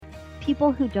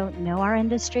people who don't know our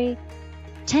industry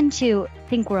tend to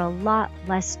think we're a lot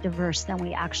less diverse than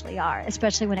we actually are,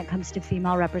 especially when it comes to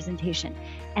female representation.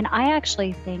 And I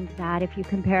actually think that if you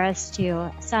compare us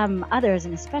to some others,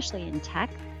 and especially in tech,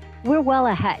 we're well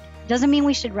ahead. Doesn't mean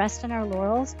we should rest on our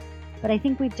laurels, but I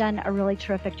think we've done a really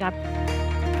terrific job.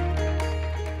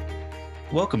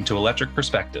 Welcome to Electric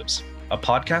Perspectives, a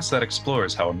podcast that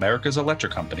explores how America's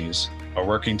electric companies are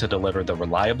working to deliver the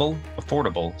reliable,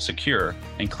 affordable, secure,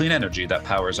 and clean energy that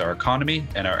powers our economy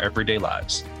and our everyday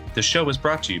lives. The show is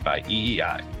brought to you by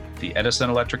EEI, the Edison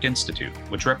Electric Institute,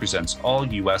 which represents all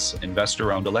U.S.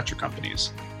 investor-owned electric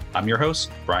companies. I'm your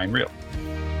host, Brian Reel.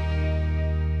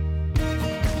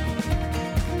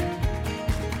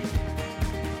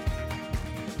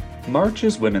 March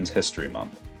is Women's History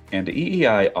Month, and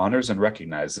EEI honors and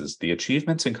recognizes the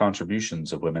achievements and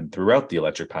contributions of women throughout the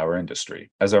electric power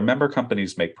industry. As our member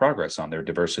companies make progress on their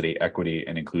diversity, equity,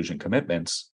 and inclusion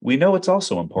commitments, we know it's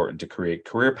also important to create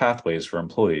career pathways for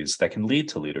employees that can lead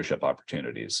to leadership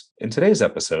opportunities. In today's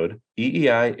episode,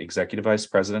 EEI Executive Vice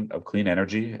President of Clean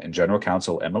Energy and General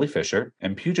Counsel Emily Fisher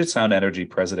and Puget Sound Energy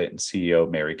President and CEO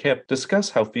Mary Kipp discuss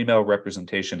how female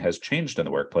representation has changed in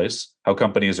the workplace, how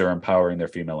companies are empowering their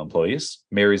female employees,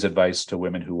 Mary's advice to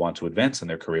women who want to advance in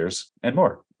their careers, and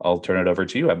more. I'll turn it over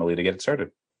to you, Emily, to get it started.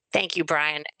 Thank you,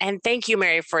 Brian. And thank you,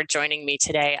 Mary, for joining me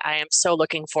today. I am so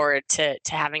looking forward to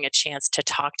having a chance to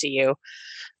talk to you.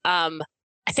 I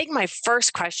think my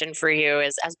first question for you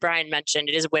is, as Brian mentioned,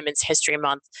 it is Women's History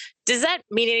Month. Does that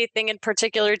mean anything in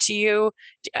particular to you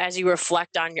as you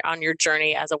reflect on your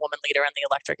journey as a woman leader in the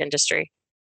electric industry?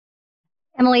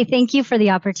 Emily, thank you for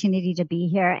the opportunity to be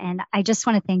here. And I just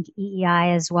want to thank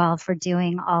EEI as well for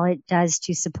doing all it does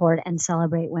to support and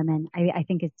celebrate women. I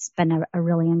think it's been a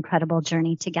really incredible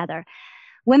journey together.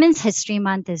 Women's History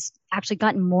Month has actually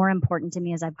gotten more important to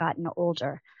me as I've gotten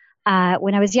older.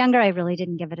 When I was younger, I really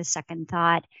didn't give it a second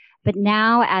thought. But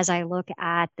now, as I look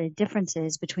at the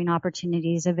differences between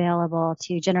opportunities available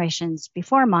to generations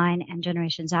before mine and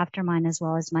generations after mine, as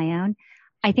well as my own,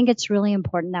 I think it's really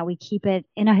important that we keep it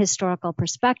in a historical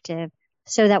perspective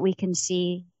so that we can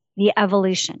see the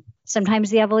evolution. Sometimes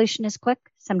the evolution is quick,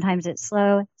 sometimes it's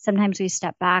slow, sometimes we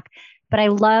step back. But I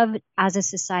love, as a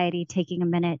society, taking a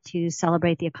minute to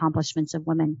celebrate the accomplishments of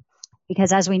women.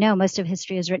 Because as we know, most of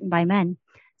history is written by men.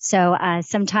 So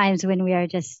sometimes when we are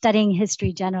just studying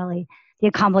history generally, the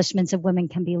accomplishments of women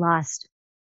can be lost.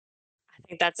 I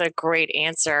think that's a great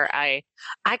answer. I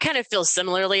kind of feel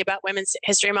similarly about Women's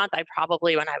History Month. I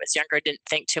probably, when I was younger, didn't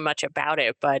think too much about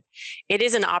it, but it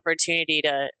is an opportunity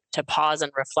to pause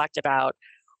and reflect about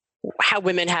how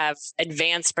women have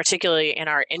advanced, particularly in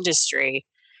our industry,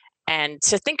 and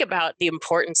to think about the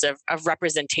importance of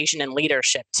representation and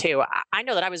leadership too. I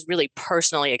know that I was really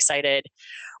personally excited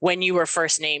when you were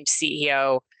first named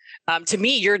CEO. To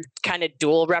me, you're kind of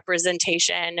dual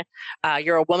representation.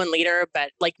 You're a woman leader,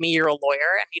 but like me, you're a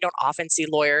lawyer, and you don't often see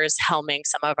lawyers helming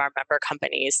some of our member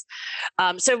companies.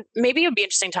 So maybe it would be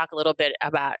interesting to talk a little bit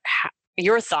about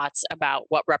your thoughts about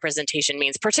what representation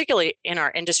means, particularly in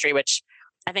our industry, which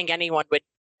I think anyone would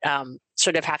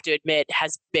sort of have to admit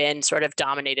has been sort of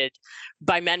dominated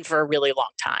by men for a really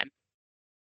long time.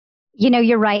 You know,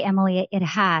 you're right, Emily, it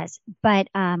has. But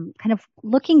kind of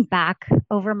looking back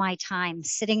over my time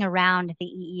sitting around the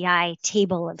EEI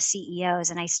table of CEOs,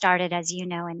 and I started, as you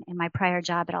know, in my prior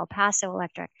job at El Paso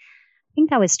Electric. I think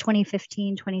that was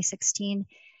 2015, 2016.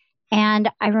 And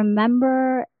I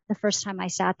remember the first time I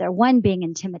sat there, one, being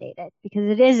intimidated, because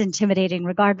it is intimidating,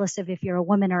 regardless of if you're a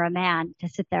woman or a man, to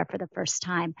sit there for the first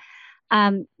time.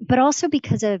 But also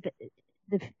because of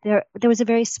there was a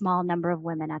very small number of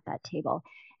women at that table.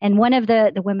 And one of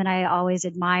the women I always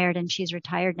admired, and she's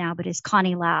retired now, but is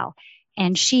Connie Lau.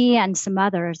 And she and some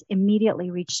others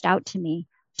immediately reached out to me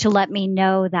to let me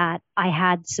know that I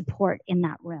had support in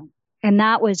that room. And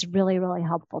that was really, really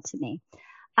helpful to me.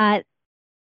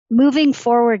 Moving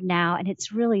forward now, and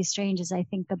it's really strange as I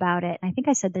think about it, and I think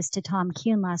I said this to Tom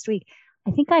Kuhn last week, I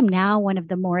think I'm now one of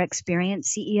the more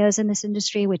experienced CEOs in this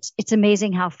industry, which it's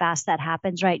amazing how fast that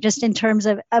happens, right? Just in terms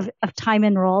of time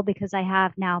and role, because I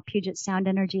have now Puget Sound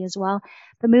Energy as well.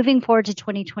 But moving forward to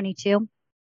 2022,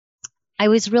 I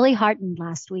was really heartened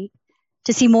last week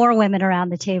to see more women around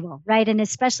the table, right? And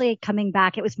especially coming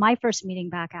back, it was my first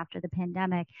meeting back after the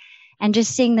pandemic, and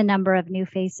just seeing the number of new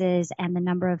faces and the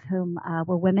number of whom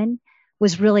were women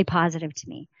was really positive to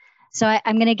me. So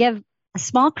I'm going to give a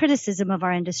small criticism of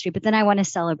our industry, but then I want to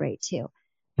celebrate too.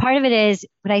 Part of it is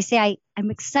when I say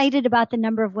I'm excited about the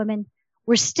number of women,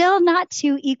 we're still not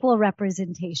to equal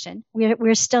representation.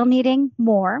 We're still needing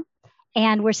more.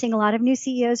 And we're seeing a lot of new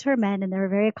CEOs who are men, and they're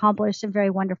very accomplished and very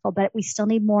wonderful, but we still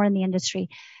need more in the industry.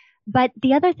 But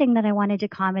the other thing that I wanted to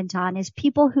comment on is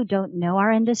people who don't know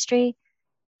our industry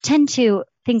tend to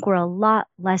think we're a lot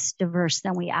less diverse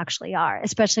than we actually are,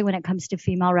 especially when it comes to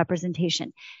female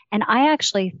representation. And I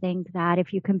actually think that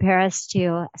if you compare us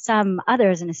to some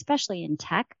others, and especially in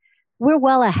tech, we're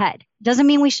well ahead. Doesn't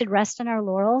mean we should rest on our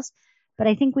laurels, but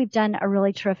I think we've done a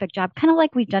really terrific job, kind of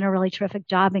like we've done a really terrific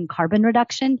job in carbon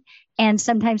reduction. And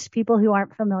sometimes people who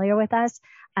aren't familiar with us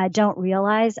don't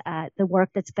realize the work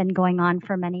that's been going on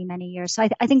for many, many years. So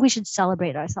I think we should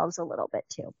celebrate ourselves a little bit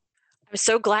too. I'm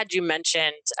so glad you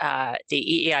mentioned the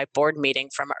EEI board meeting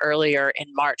from earlier in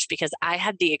March, because I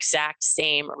had the exact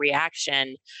same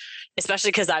reaction, especially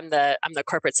because I'm the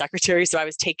corporate secretary, so I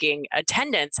was taking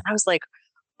attendance, and I was like,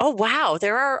 "Oh wow,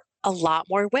 there are a lot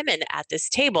more women at this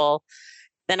table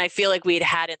than I feel like we'd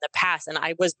had in the past." And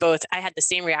I had the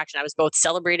same reaction. I was both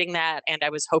celebrating that and I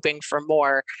was hoping for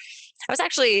more. I was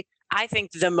actually, I think,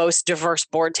 the most diverse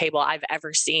board table I've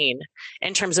ever seen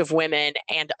in terms of women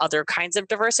and other kinds of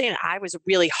diversity. And I was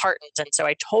really heartened. And so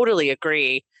I totally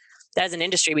agree that as an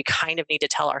industry, we kind of need to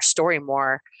tell our story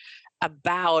more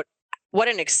about what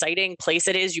an exciting place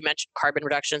it is. You mentioned carbon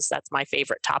reductions. That's my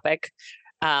favorite topic.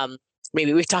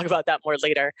 Maybe we talk about that more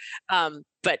later.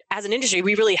 But as an industry,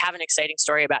 we really have an exciting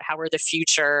story about how we're the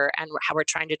future and how we're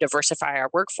trying to diversify our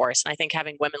workforce. And I think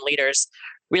having women leaders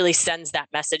really sends that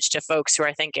message to folks who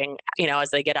are thinking, as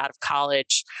they get out of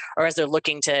college or as they're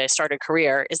looking to start a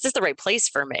career, is this the right place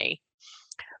for me?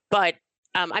 But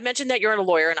I mentioned that you're a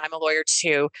lawyer and I'm a lawyer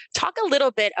too. Talk a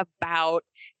little bit about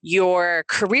your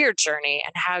career journey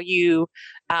and how you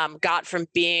got from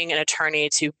being an attorney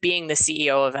to being the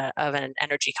CEO of an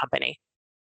energy company.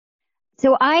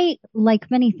 So I,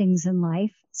 like many things in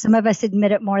life, some of us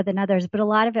admit it more than others, but a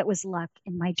lot of it was luck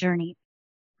in my journey.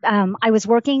 I was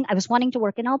wanting to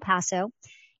work in El Paso,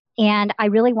 and I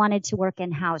really wanted to work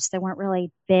in-house. There weren't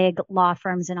really big law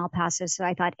firms in El Paso, so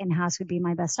I thought in-house would be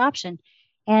my best option.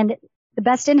 And the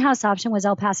best in-house option was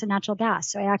El Paso Natural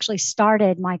Gas. So I actually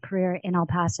started my career in El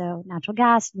Paso Natural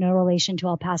Gas, no relation to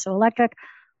El Paso Electric,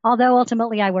 although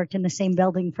ultimately I worked in the same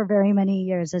building for very many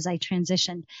years as I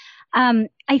transitioned.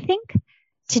 I think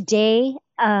today,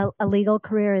 a legal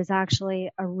career is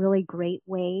actually a really great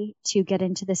way to get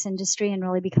into this industry and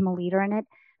really become a leader in it,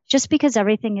 just because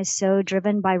everything is so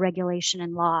driven by regulation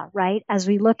and law, right? As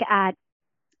we look at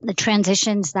the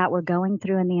transitions that we're going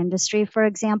through in the industry, for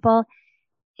example,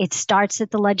 it starts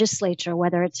at the legislature,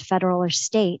 whether it's federal or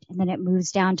state, and then it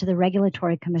moves down to the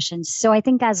regulatory commissions. So I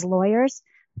think as lawyers,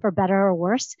 for better or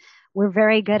worse, we're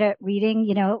very good at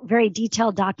reading, very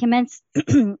detailed documents,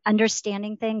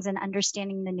 understanding things and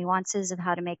understanding the nuances of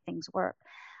how to make things work.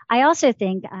 I also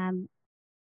think,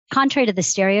 contrary to the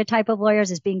stereotype of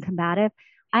lawyers as being combative,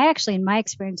 I actually, in my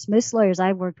experience, most lawyers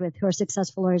I've worked with who are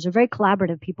successful lawyers are very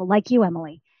collaborative people like you,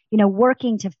 Emily,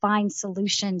 working to find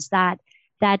solutions that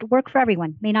work for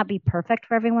everyone. May not be perfect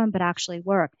for everyone, but actually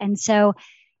work. And so,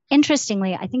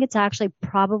 interestingly, I think it's actually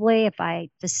probably, if I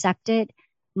dissect it,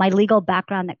 my legal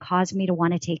background that caused me to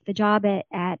want to take the job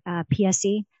at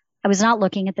PSE. I was not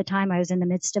looking at the time. I was in the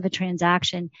midst of a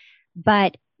transaction,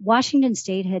 but Washington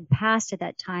State had passed at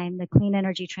that time the Clean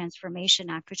Energy Transformation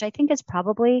Act, which I think is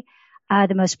probably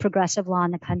the most progressive law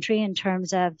in the country in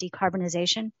terms of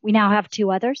decarbonization. We now have two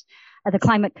others, the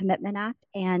Climate Commitment Act,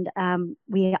 and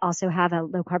we also have a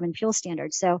low carbon fuel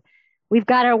standard. So we've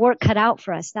got our work cut out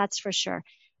for us, that's for sure.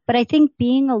 But I think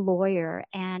being a lawyer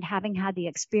and having had the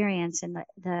experience and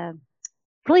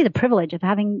really the privilege of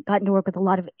having gotten to work with a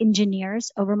lot of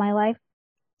engineers over my life,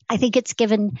 I think it's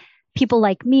given people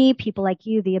like me, people like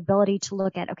you, the ability to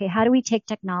look at, okay, how do we take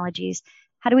technologies?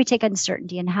 How do we take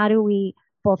uncertainty? And how do we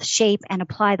both shape and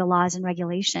apply the laws and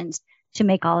regulations to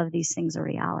make all of these things a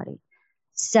reality?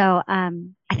 So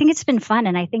I think it's been fun.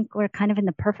 And I think we're kind of in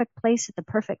the perfect place at the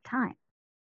perfect time.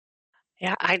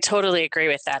 Yeah, I totally agree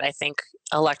with that. I think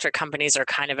electric companies are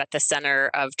kind of at the center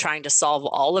of trying to solve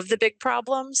all of the big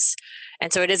problems.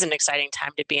 And so it is an exciting time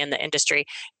to be in the industry.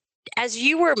 As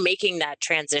you were making that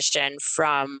transition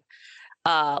from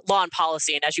law and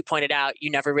policy, and as you pointed out,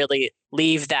 you never really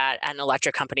leave that at an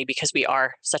electric company because we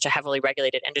are such a heavily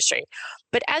regulated industry.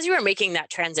 But as you were making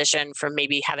that transition from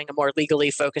maybe having a more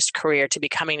legally focused career to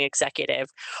becoming an executive,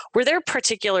 were there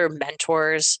particular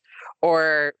mentors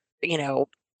or,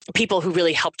 people who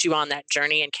really helped you on that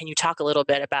journey? And can you talk a little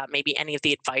bit about maybe any of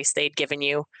the advice they'd given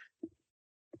you?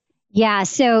 Yeah,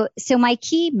 so my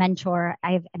key mentor,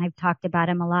 I've talked about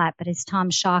him a lot, but is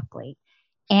Tom Shockley.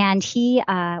 And he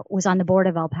was on the board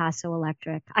of El Paso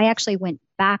Electric. I actually went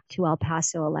back to El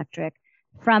Paso Electric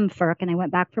from FERC, and I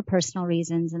went back for personal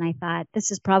reasons. And I thought, this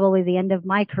is probably the end of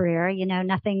my career. You know,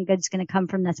 nothing good's going to come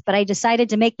from this. But I decided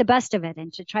to make the best of it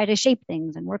and to try to shape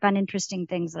things and work on interesting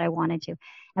things that I wanted to.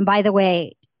 And by the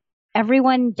way,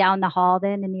 everyone down the hall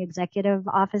then in the executive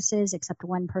offices, except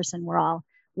one person, were all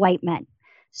white men.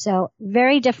 So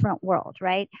very different world,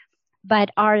 right?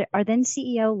 But our then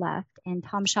CEO left, and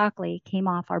Tom Shockley came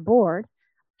off our board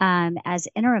as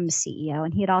interim CEO,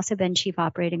 and he had also been chief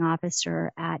operating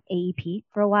officer at AEP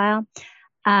for a while.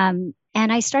 And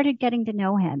I started getting to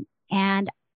know him, and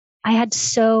I had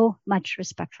so much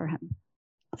respect for him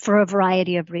for a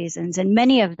variety of reasons, and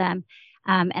many of them,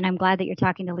 and I'm glad that you're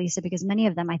talking to Lisa, because many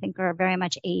of them I think are very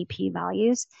much AEP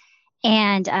values.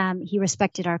 And he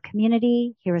respected our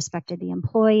community. He respected the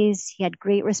employees. He had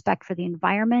great respect for the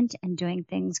environment and doing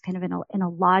things kind of in a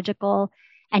logical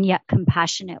and yet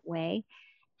compassionate way.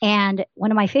 And one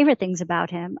of my favorite things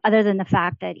about him, other than the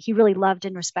fact that he really loved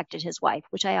and respected his wife,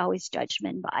 which I always judge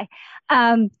men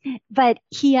by, but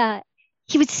he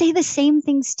would say the same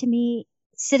things to me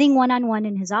sitting one-on-one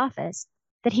in his office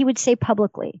that he would say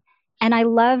publicly. And I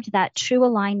loved that true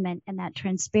alignment and that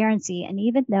transparency. And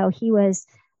even though he was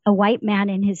a white man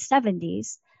in his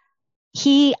 70s,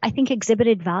 he, I think,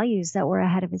 exhibited values that were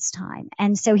ahead of his time.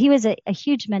 And so he was a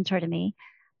huge mentor to me.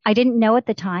 I didn't know at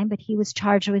the time, but he was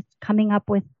charged with coming up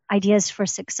with ideas for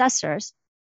successors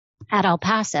at El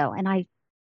Paso. And I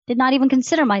did not even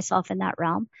consider myself in that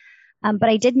realm. But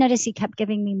I did notice he kept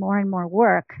giving me more and more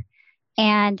work.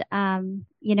 And,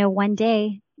 one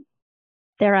day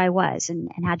there I was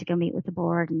and had to go meet with the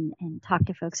board and talk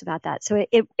to folks about that. So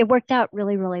it worked out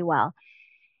really, really well.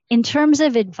 In terms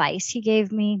of advice he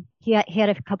gave me, he had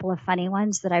a couple of funny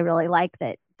ones that I really like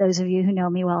that those of you who know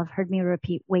me well have heard me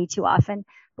repeat way too often.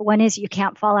 But one is, you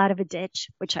can't fall out of a ditch,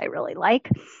 which I really like.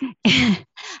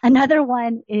 Another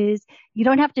one is, you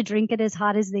don't have to drink it as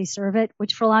hot as they serve it,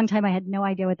 which for a long time I had no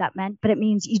idea what that meant. But it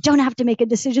means you don't have to make a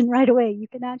decision right away. You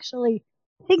can actually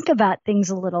think about things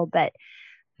a little bit.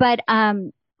 But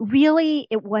really,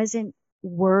 it wasn't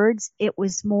words. It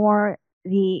was more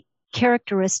the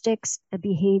characteristics, the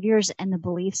behaviors, and the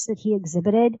beliefs that he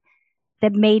exhibited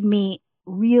that made me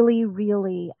really,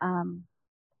 really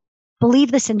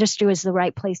believe this industry was the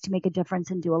right place to make a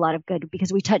difference and do a lot of good,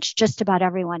 because we touch just about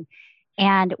everyone,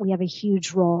 and we have a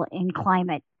huge role in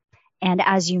climate. And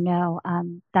as you know,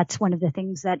 that's one of the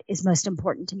things that is most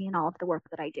important to me in all of the work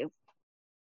that I do.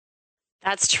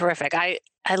 That's terrific. I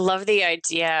love the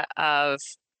idea of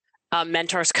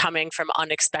mentors coming from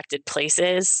unexpected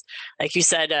places. Like you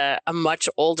said, a much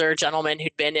older gentleman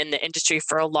who'd been in the industry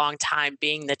for a long time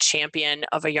being the champion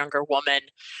of a younger woman.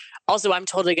 Also, I'm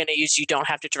totally going to use, you don't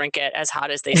have to drink it as hot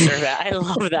as they serve it. I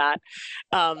love that.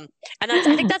 And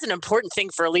I think that's an important thing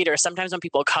for a leader. Sometimes when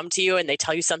people come to you and they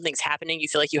tell you something's happening, you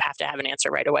feel like you have to have an answer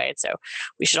right away. And so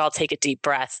we should all take a deep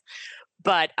breath.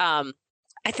 But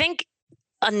I think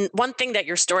one thing that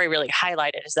your story really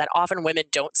highlighted is that often women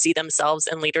don't see themselves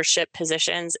in leadership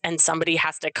positions, and somebody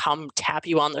has to come tap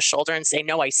you on the shoulder and say,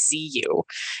 no, I see you,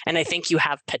 and I think you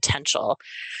have potential.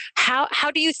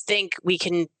 How do you think we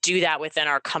can do that within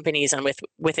our companies and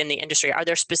within the industry? Are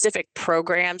there specific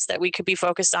programs that we could be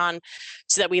focused on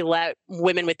so that we let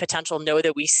women with potential know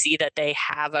that we see that they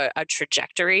have a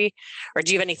trajectory? Or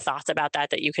do you have any thoughts about that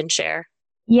you can share?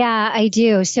 Yeah, I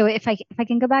do. So if I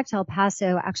can go back to El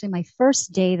Paso, actually my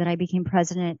first day that I became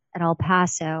president at El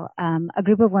Paso, a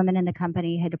group of women in the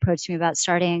company had approached me about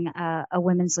starting a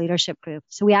women's leadership group.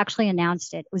 So we actually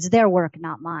announced it. It was their work,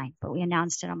 not mine, but we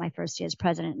announced it on my first day as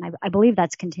president. And I believe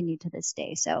that's continued to this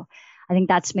day. So I think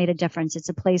that's made a difference. It's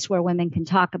a place where women can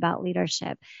talk about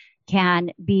leadership,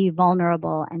 can be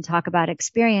vulnerable, and talk about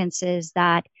experiences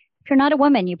that, if you're not a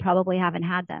woman, you probably haven't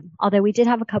had them. Although we did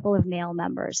have a couple of male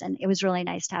members, and it was really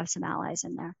nice to have some allies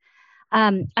in there.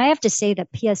 I have to say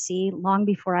that PSC, long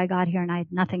before I got here, and I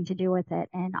had nothing to do with it,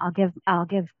 and I'll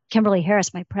give Kimberly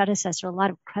Harris, my predecessor, a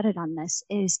lot of credit on this,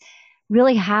 is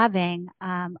really having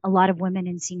a lot of women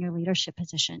in senior leadership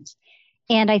positions.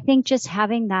 And I think just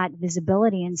having that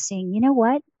visibility and seeing, you know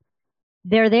what,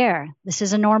 they're there. This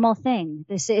is a normal thing.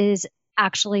 This is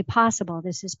actually possible.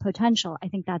 This is potential. I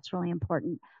think that's really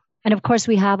important. And of course,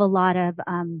 we have a lot of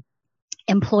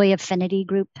employee affinity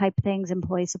group type things,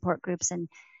 employee support groups, and,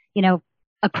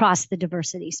 across the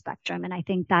diversity spectrum. And I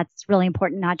think that's really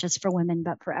important, not just for women,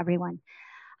 but for everyone.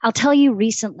 I'll tell you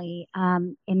recently,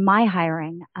 in my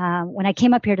hiring, when I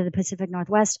came up here to the Pacific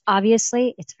Northwest,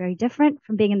 obviously it's very different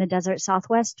from being in the desert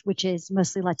Southwest, which is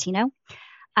mostly Latino.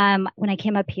 When I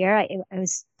came up here, I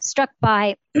was struck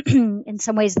by, in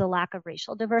some ways, the lack of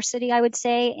racial diversity, I would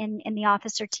say, in the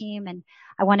officer team, and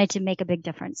I wanted to make a big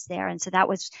difference there. And so that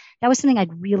was something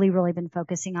I'd really, really been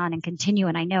focusing on and continue.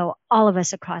 And I know all of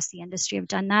us across the industry have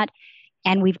done that,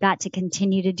 and we've got to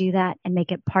continue to do that and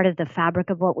make it part of the fabric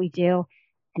of what we do.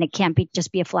 And it can't be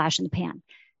just be a flash in the pan.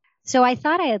 So I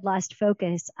thought I had lost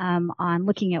focus on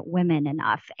looking at women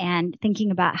enough and thinking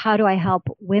about how do I help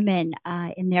women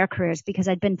in their careers, because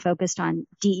I'd been focused on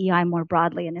DEI more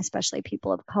broadly and especially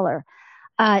people of color.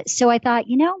 So I thought,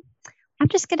 I'm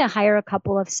just going to hire a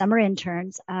couple of summer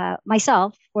interns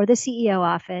myself for the CEO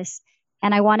office,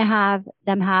 and I want to have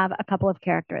them have a couple of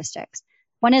characteristics.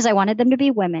 One is I wanted them to be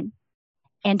women.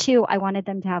 And two, I wanted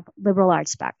them to have liberal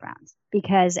arts backgrounds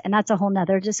and that's a whole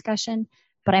nother discussion.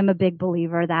 But I'm a big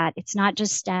believer that it's not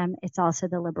just STEM, it's also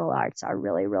the liberal arts are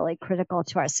really, really critical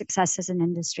to our success as an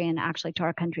industry and actually to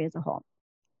our country as a whole.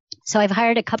 So I've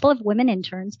hired a couple of women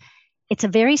interns. It's a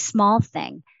very small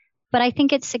thing, but I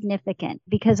think it's significant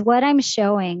because what I'm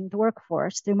showing the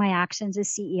workforce through my actions as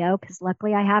CEO, because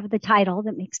luckily I have the title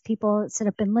that makes people sit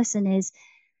up and listen, is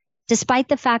despite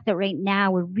the fact that right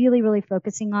now we're really, really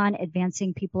focusing on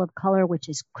advancing people of color, which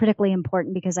is critically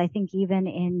important because I think even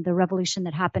in the revolution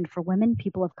that happened for women,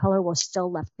 people of color were still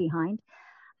left behind.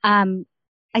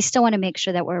 I still want to make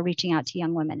sure that we're reaching out to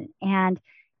young women. And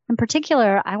in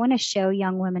particular, I want to show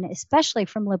young women, especially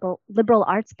from liberal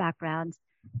arts backgrounds,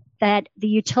 that the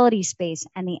utility space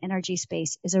and the energy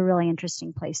space is a really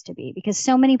interesting place to be because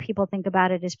so many people think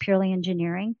about it as purely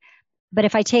engineering. But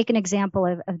if I take an example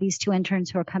of these two interns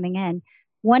who are coming in,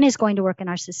 one is going to work in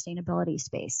our sustainability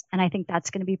space, and I think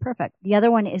that's going to be perfect. The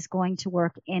other one is going to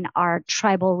work in our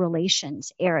tribal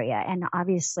relations area, and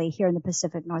obviously here in the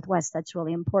Pacific Northwest, that's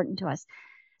really important to us.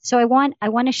 So I want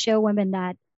to show women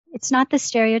that it's not the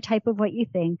stereotype of what you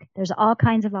think. There's all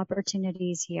kinds of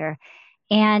opportunities here,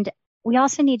 and we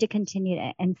also need to continue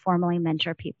to informally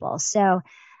mentor people. So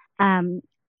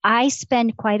I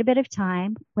spend quite a bit of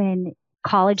time when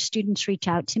college students reach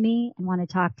out to me and want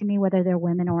to talk to me, whether they're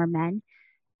women or men,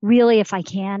 really, if I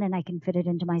can, and I can fit it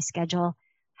into my schedule,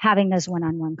 having those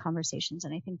one-on-one conversations.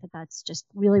 And I think that that's just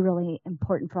really, really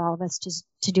important for all of us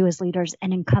to do as leaders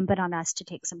and incumbent on us to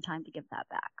take some time to give that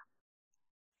back.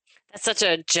 That's such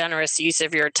a generous use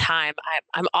of your time.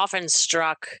 I'm often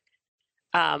struck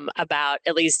about,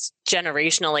 at least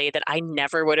generationally, that I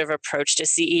never would have approached a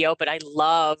CEO, but I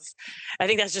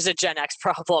think that's just a Gen X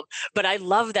problem, but I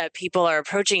love that people are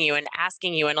approaching you and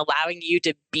asking you and allowing you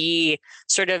to be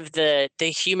sort of the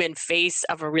human face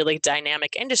of a really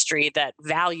dynamic industry that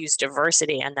values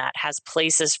diversity and that has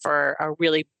places for a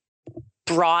really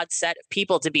broad set of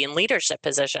people to be in leadership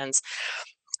positions.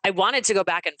 I wanted to go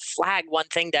back and flag one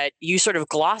thing that you sort of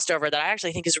glossed over that I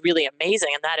actually think is really amazing.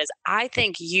 And that is, I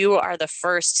think you are the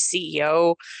first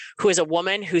CEO who is a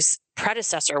woman whose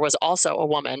predecessor was also a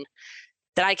woman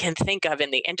that I can think of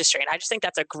in the industry. And I just think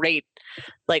that's a great,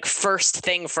 first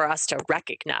thing for us to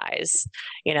recognize,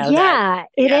 Yeah,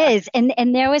 it is.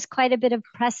 And there was quite a bit of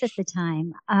press at the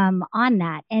time on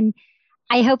that. And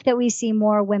I hope that we see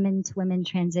more women to women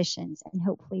transitions, and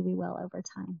hopefully we will over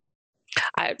time.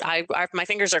 My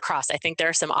fingers are crossed. I think there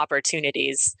are some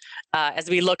opportunities as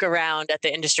we look around at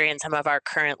the industry and some of our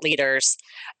current leaders.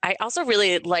 I also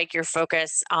really like your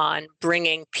focus on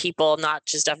bringing people not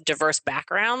just of diverse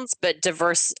backgrounds, but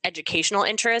diverse educational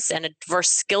interests and diverse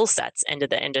skill sets into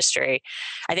the industry.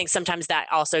 I think sometimes that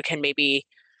also can maybe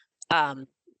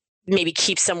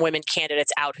keep some women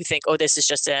candidates out who think, oh, this is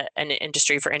just an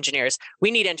industry for engineers.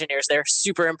 We need engineers. They're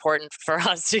super important for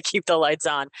us to keep the lights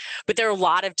on. But there are a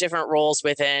lot of different roles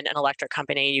within an electric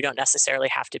company. You don't necessarily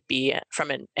have to be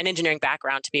from an engineering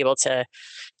background to be able to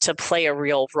play a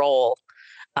real role.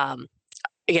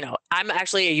 I'm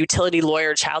actually a utility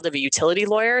lawyer, child of a utility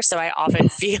lawyer. So I often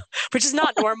feel, which is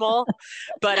not normal,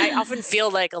 but I often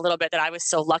feel like a little bit that I was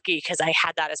so lucky because I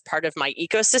had that as part of my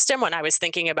ecosystem when I was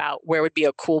thinking about where would be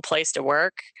a cool place to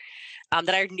work,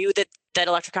 that I knew that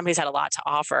electric companies had a lot to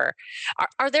offer.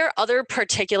 Are there other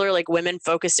particular women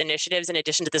focused initiatives in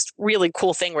addition to this really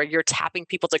cool thing where you're tapping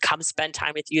people to come spend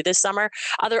time with you this summer?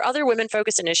 Are there other women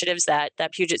focused initiatives that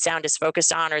Puget Sound is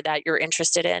focused on or that you're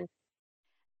interested in?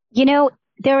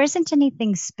 There isn't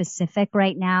anything specific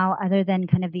right now other than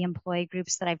kind of the employee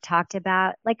groups that I've talked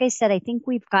about. Like I said, I think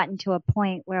we've gotten to a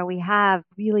point where we have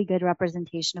really good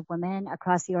representation of women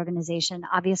across the organization.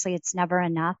 Obviously, it's never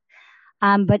enough.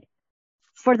 But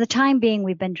for the time being,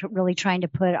 we've been really trying to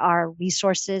put our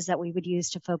resources that we would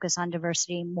use to focus on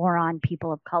diversity more on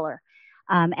people of color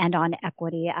and on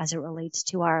equity as it relates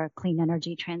to our clean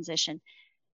energy transition.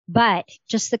 But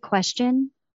just the question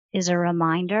is a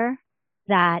reminder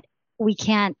that we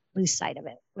can't lose sight of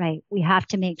it, right? We have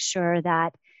to make sure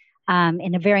that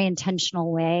in a very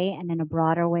intentional way and in a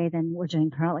broader way than we're doing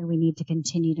currently, we need to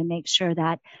continue to make sure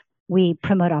that we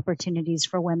promote opportunities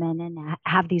for women and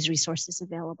have these resources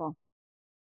available.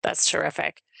 That's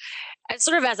terrific. And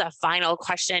sort of as a final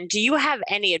question, do you have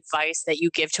any advice that you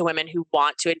give to women who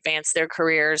want to advance their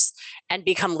careers and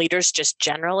become leaders just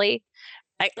generally?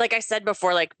 Like I said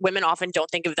before, like women often don't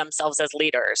think of themselves as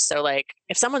leaders. So like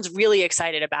if someone's really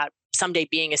excited about someday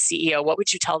being a CEO, what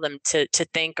would you tell them to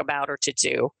think about or to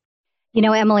do? You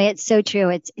know, Emily, it's so true.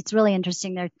 It's really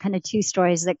interesting. There are kind of two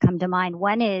stories that come to mind.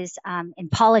 One is in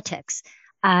politics.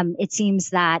 It seems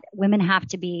that women have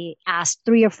to be asked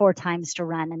 3 or 4 times to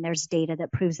run, and there's data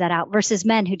that proves that out, versus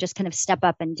men who just kind of step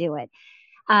up and do it.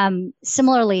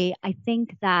 Similarly, I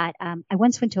think that I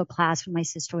once went to a class when my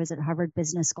sister was at Harvard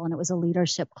Business School, and it was a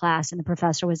leadership class, and the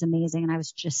professor was amazing, and I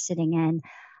was just sitting in.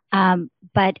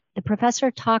 But the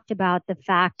professor talked about the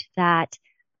fact that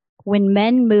when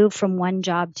men move from one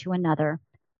job to another,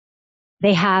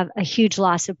 they have a huge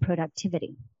loss of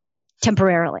productivity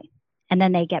temporarily, and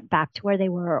then they get back to where they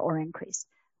were or increase.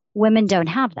 Women don't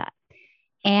have that.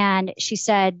 And she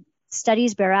said,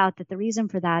 studies bear out that the reason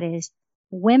for that is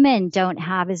women don't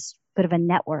have as good of a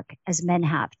network as men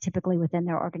have typically within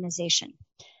their organization.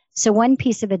 So one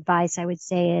piece of advice I would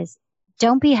say is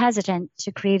don't be hesitant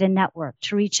to create a network,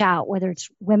 to reach out, whether it's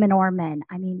women or men.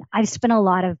 I mean, I've spent a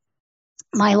lot of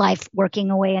my life working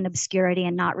away in obscurity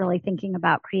and not really thinking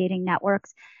about creating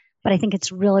networks, but I think it's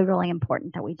really, really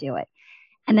important that we do it.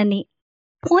 And then the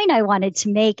point I wanted to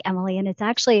make, Emily, and it's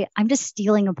actually, I'm just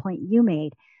stealing a point you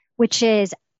made, which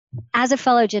is, as a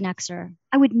fellow Gen Xer,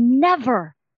 I would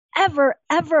never, ever,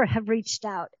 ever have reached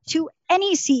out to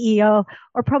any CEO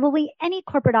or probably any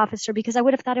corporate officer because I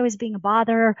would have thought I was being a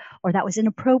bother or that was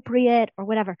inappropriate or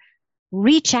whatever.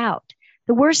 Reach out.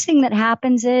 The worst thing that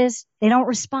happens is they don't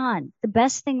respond. The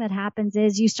best thing that happens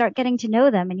is you start getting to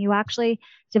know them and you actually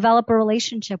develop a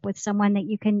relationship with someone that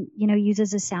you can, use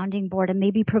as a sounding board and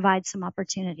maybe provide some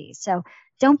opportunities. So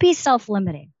don't be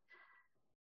self-limiting.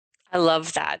 I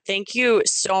love that. Thank you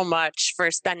so much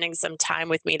for spending some time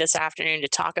with me this afternoon to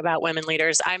talk about women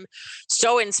leaders. I'm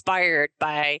so inspired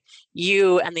by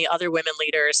you and the other women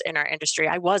leaders in our industry.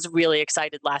 I was really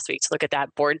excited last week to look at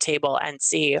that board table and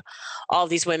see all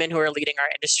these women who are leading our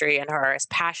industry and who are as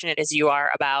passionate as you are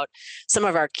about some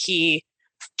of our key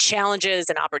challenges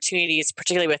and opportunities,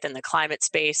 particularly within the climate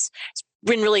space. It's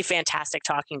been really fantastic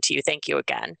talking to you. Thank you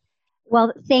again.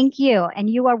 Well, thank you. And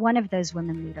you are one of those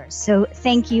women leaders. So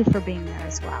thank you for being there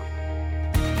as well.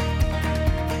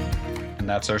 And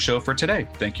that's our show for today.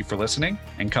 Thank you for listening,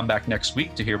 and come back next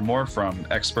week to hear more from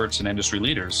experts and industry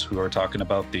leaders who are talking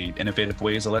about the innovative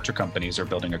ways electric companies are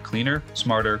building a cleaner,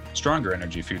 smarter, stronger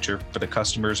energy future for the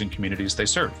customers and communities they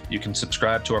serve. You can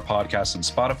subscribe to our podcast on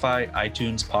Spotify,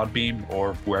 iTunes, Podbean,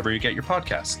 or wherever you get your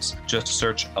podcasts. Just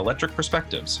search Electric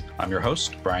Perspectives. I'm your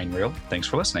host, Brian Reel. Thanks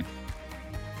for listening.